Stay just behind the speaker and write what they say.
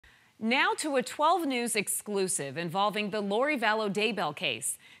Now to a 12 News exclusive involving the Lori Vallow Daybell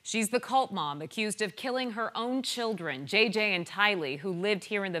case. She's the cult mom accused of killing her own children, JJ and Tylee, who lived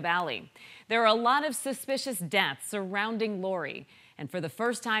here in the Valley. There are a lot of suspicious deaths surrounding Lori. And for the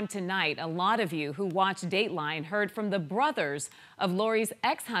first time tonight, a lot of you who watched Dateline heard from the brothers of Lori's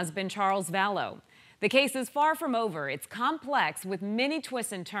ex-husband, Charles Vallow. The case is far from over. It's complex with many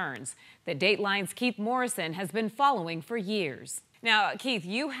twists and turns that Dateline's Keith Morrison has been following for years. Now, Keith,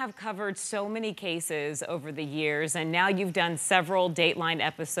 you have covered so many cases over the years, and now you've done several Dateline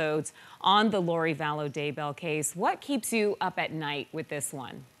episodes on the Lori Vallow Daybell case. What keeps you up at night with this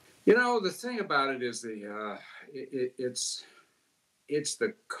one? You know, the thing about it is it's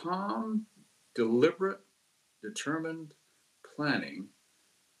the calm, deliberate, determined planning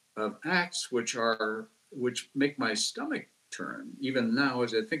of acts which make my stomach turn, even now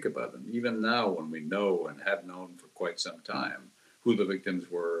as I think about them, even now when we know and have known for quite some time who the victims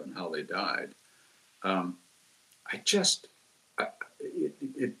were and how they died.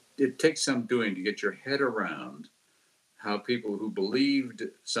 It takes some doing to get your head around how people who believed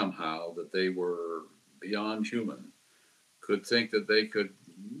somehow that they were beyond human could think that they could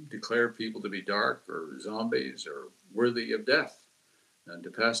declare people to be dark or zombies or worthy of death, and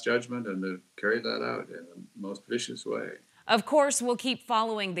to pass judgment and to carry that out in the most vicious way. Of course, we'll keep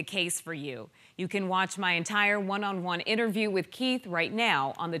following the case for you. You can watch my entire one-on-one interview with Keith right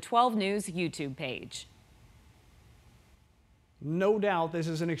now on the 12 News YouTube page. No doubt this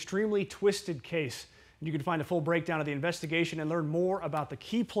is an extremely twisted case. You can find a full breakdown of the investigation and learn more about the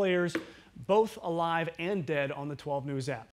key players, both alive and dead, on the 12 News app.